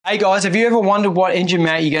Hey guys, have you ever wondered what engine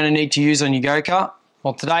mount you're going to need to use on your go-kart?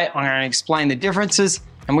 Well, today I'm going to explain the differences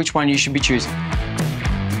and which one you should be choosing.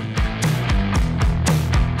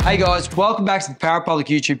 Hey guys, welcome back to the Power Republic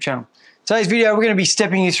YouTube channel. Today's video, we're going to be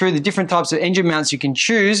stepping you through the different types of engine mounts you can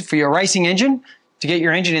choose for your racing engine to get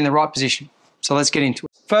your engine in the right position. So let's get into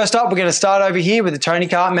it. First up, we're going to start over here with the Tony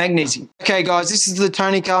Kart Magnesium. Okay guys, this is the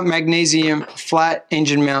Tony Kart Magnesium flat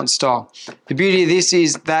engine mount style. The beauty of this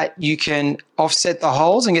is that you can offset the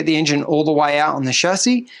holes and get the engine all the way out on the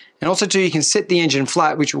chassis. And also too, you can set the engine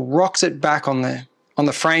flat, which rocks it back on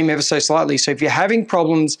the frame ever so slightly. So if you're having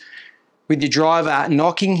problems with your driver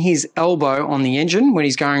knocking his elbow on the engine when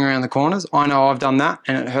he's going around the corners, I know I've done that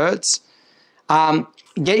and it hurts.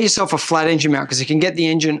 Get yourself a flat engine mount because it can get the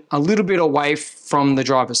engine a little bit away from the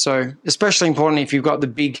driver. So especially important if you've got the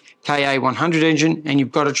big KA100 engine and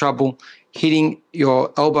you've got a trouble hitting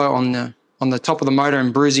your elbow on the top of the motor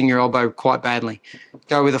and bruising your elbow quite badly.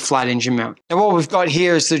 Go with a flat engine mount. Now what we've got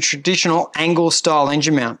here is the traditional angle style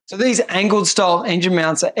engine mount. So these angled style engine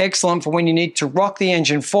mounts are excellent for when you need to rock the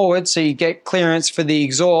engine forward so you get clearance for the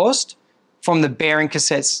exhaust from the bearing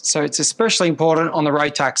cassettes. So it's especially important on the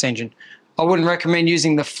Rotax engine. I wouldn't recommend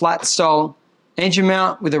using the flat style engine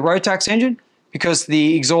mount with a Rotax engine because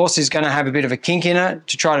the exhaust is going to have a bit of a kink in it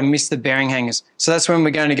to try to miss the bearing hangers. So that's when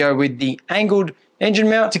we're going to go with the angled engine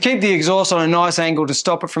mount to keep the exhaust on a nice angle to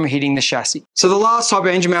stop it from hitting the chassis. So the last type of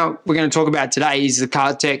engine mount we're going to talk about today is the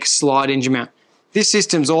KartTech slide engine mount. This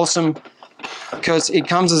system's awesome because it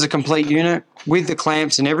comes as a complete unit with the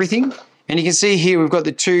clamps and everything. And you can see here we've got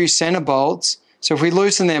the two center bolts. So if we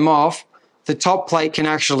loosen them off, the top plate can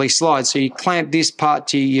actually slide. So you clamp this part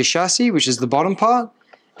to your chassis, which is the bottom part,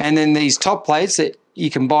 and then these top plates that you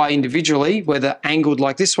can buy individually, whether angled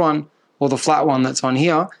like this one or the flat one that's on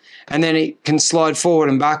here, and then it can slide forward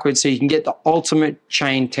and backwards so you can get the ultimate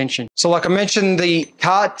chain tension. So like I mentioned, the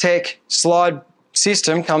KartTech slide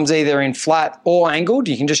system comes either in flat or angled.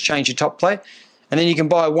 You can just change your top plate, and then you can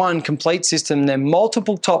buy one complete system. They're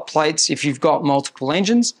multiple top plates if you've got multiple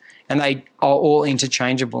engines, and they are all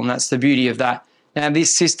interchangeable, and that's the beauty of that. Now,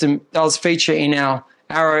 this system does feature in our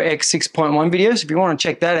Arrow X 6.1 videos. If you want to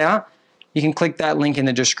check that out, you can click that link in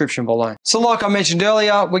the description below. So like I mentioned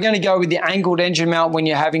earlier, we're going to go with the angled engine mount when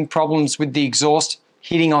you're having problems with the exhaust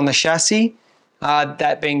hitting on the chassis,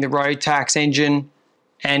 that being the Rotax engine.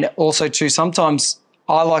 And also too, sometimes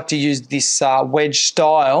I like to use this wedge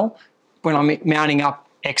style when I'm mounting up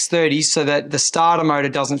X30 so that the starter motor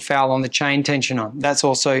doesn't foul on the chain tension on. That's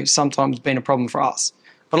also sometimes been a problem for us.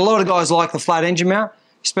 But a lot of guys like the flat engine mount,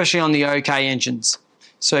 especially on the OK engines.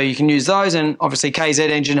 So you can use those, and obviously KZ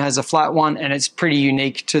engine has a flat one and it's pretty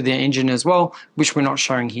unique to the engine as well, which we're not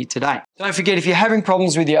showing here today. Don't forget, if you're having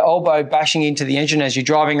problems with your elbow bashing into the engine as you're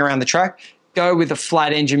driving around the track, go with a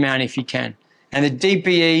flat engine mount if you can. And the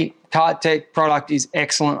DPE KartTech product is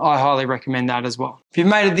excellent. I highly recommend that as well. If you've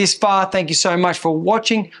made it this far, thank you so much for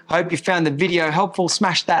watching. I hope you found the video helpful.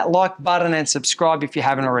 Smash that like button and subscribe if you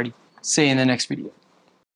haven't already. See you in the next video.